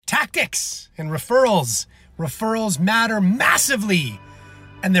tactics and referrals. Referrals matter massively,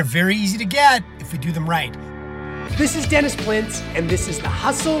 and they're very easy to get if we do them right. This is Dennis Plintz, and this is the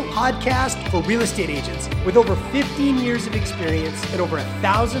Hustle Podcast for real estate agents. With over 15 years of experience and over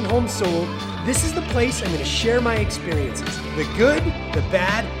 1,000 homes sold, this is the place I'm going to share my experiences. The good, the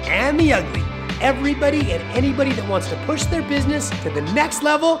bad, and the ugly. Everybody and anybody that wants to push their business to the next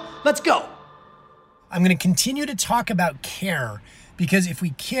level, let's go. I'm going to continue to talk about care, because if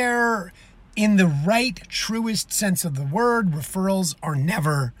we care in the right, truest sense of the word, referrals are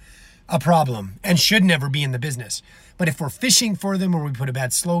never a problem and should never be in the business. But if we're fishing for them, or we put a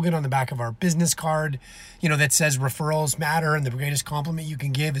bad slogan on the back of our business card, that says referrals matter and the greatest compliment you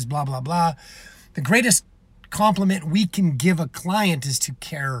can give is blah, blah, blah. The greatest compliment we can give a client is to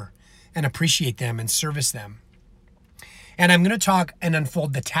care and appreciate them and service them. And I'm going to talk and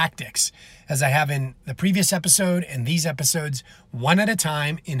unfold the tactics, as I have in the previous episode and these episodes, one at a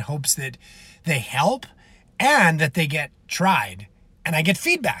time, in hopes that they help and that they get tried and I get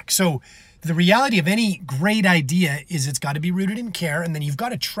feedback. So the reality of any great idea is it's got to be rooted in care, and then you've got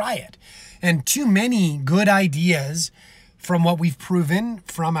to try it. And too many good ideas, from what we've proven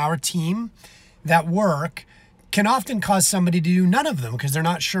from our team that work, can often cause somebody to do none of them because they're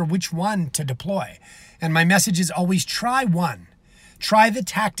not sure which one to deploy. And my message is always try one. Try the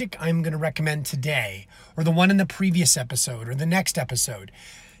tactic I'm going to recommend today, or the one in the previous episode, or the next episode.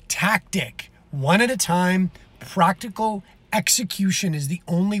 Tactic, one at a time, practical execution is the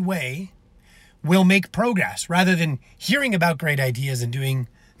only way we'll make progress, rather than hearing about great ideas and doing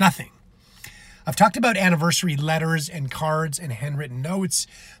nothing. I've talked about anniversary letters and cards and handwritten notes,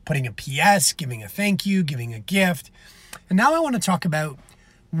 putting a PS, giving a thank you, giving a gift. And now I want to talk about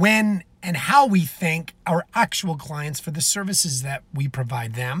when and how we thank our actual clients for the services that we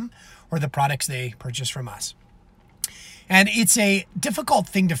provide them or the products they purchase from us. And it's a difficult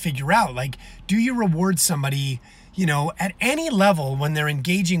thing to figure out. Like, do you reward somebody, at any level when they're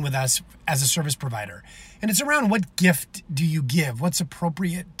engaging with us as a service provider? And it's around, what gift do you give? What's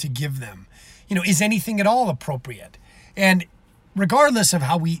appropriate to give them? Is anything at all appropriate? And regardless of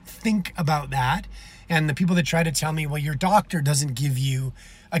how we think about that, and the people that try to tell me, well, your doctor doesn't give you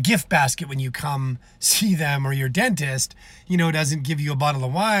a gift basket when you come see them, or your dentist, doesn't give you a bottle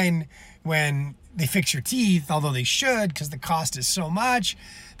of wine when they fix your teeth, although they should because the cost is so much.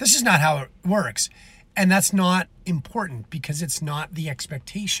 This is not how it works. And that's not important, because it's not the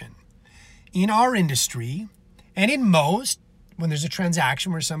expectation. In our industry, and in most, when there's a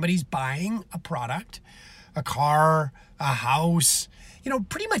transaction where somebody's buying a product, a car, a house,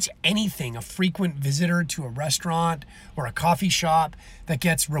 pretty much anything, a frequent visitor to a restaurant or a coffee shop that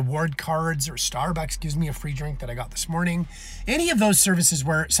gets reward cards, or Starbucks gives me a free drink that I got this morning, any of those services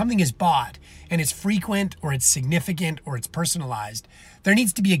where something is bought and it's frequent, or it's significant, or it's personalized, there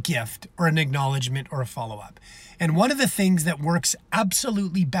needs to be a gift or an acknowledgement or a follow-up. And one of the things that works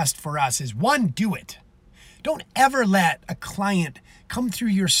absolutely best for us is, one, do it. Don't ever let a client come through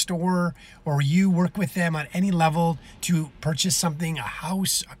your store, or you work with them on any level to purchase something, a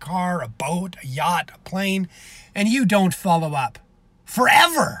house, a car, a boat, a yacht, a plane, and you don't follow up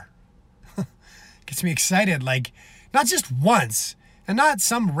forever. Gets me excited. Like, not just once, and not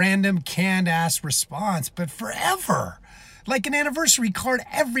some random canned ass response, but forever. Like an anniversary card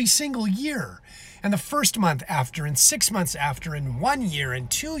every single year. And the first month after, and 6 months after, and 1 year, and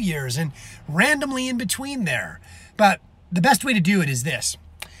 2 years, and randomly in between there. But the best way to do it is this.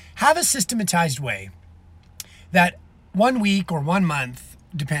 Have a systematized way that 1 week or 1 month,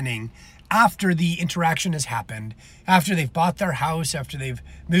 depending, after the interaction has happened, after they've bought their house, after they've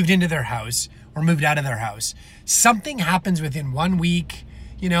moved into their house or moved out of their house, something happens within 1 week,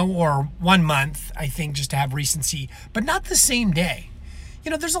 or 1 month, I think, just to have recency, but not the same day.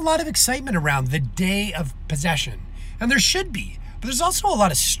 There's a lot of excitement around the day of possession, and there should be, but there's also a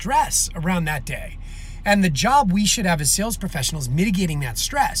lot of stress around that day. And the job we should have as sales professionals mitigating that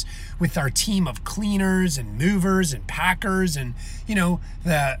stress with our team of cleaners and movers and packers and,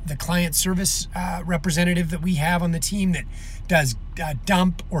 the client service representative that we have on the team that does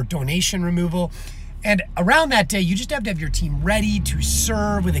dump or donation removal. And around that day, you just have to have your team ready to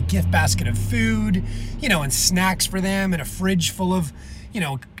serve with a gift basket of food, and snacks for them, and a fridge full of,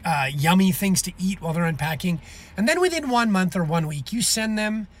 yummy things to eat while they're unpacking. And then within 1 month or 1 week, you send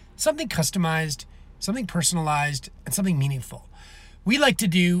them something customized, something personalized, and something meaningful. We like to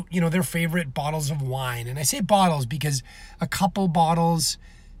do, their favorite bottles of wine. And I say bottles because a couple bottles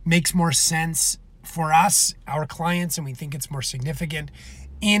makes more sense for us, our clients, and we think it's more significant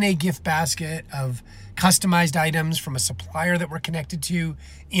in a gift basket of customized items from a supplier that we're connected to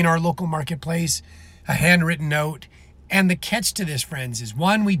in our local marketplace, a handwritten note, And the catch to this, friends, is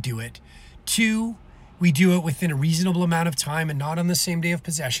 1, we do it. 2, we do it within a reasonable amount of time and not on the same day of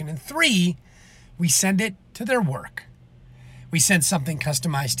possession. And 3, we send it to their work. We send something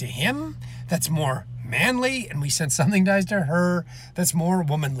customized to him that's more manly, and we send something nice to her that's more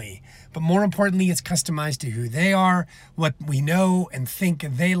womanly. But more importantly, it's customized to who they are, what we know and think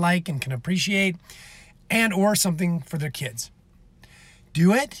they like and can appreciate, and or something for their kids.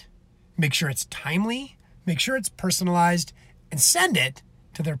 Do it, make sure it's timely, make sure it's personalized, and send it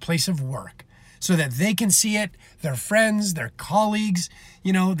to their place of work so that they can see it, their friends, their colleagues,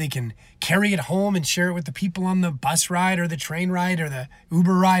 they can carry it home and share it with the people on the bus ride or the train ride or the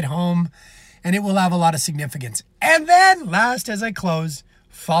Uber ride home, and it will have a lot of significance. And then last, as I close,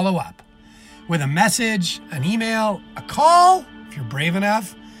 follow up with a message, an email, a call, if you're brave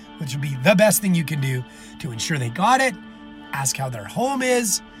enough, which would be the best thing you can do to ensure they got it. Ask how their home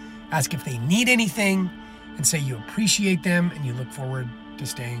is, ask if they need anything, and say you appreciate them and you look forward to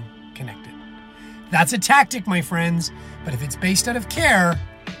staying connected. That's a tactic, my friends, but if it's based out of care,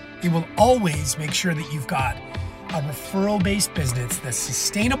 it will always make sure that you've got a referral-based business that's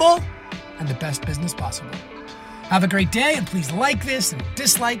sustainable and the best business possible. Have a great day, and please like this and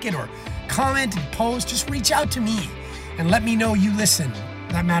dislike it or comment and post. Just reach out to me and let me know you listen.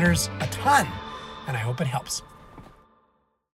 That matters a ton, and I hope it helps.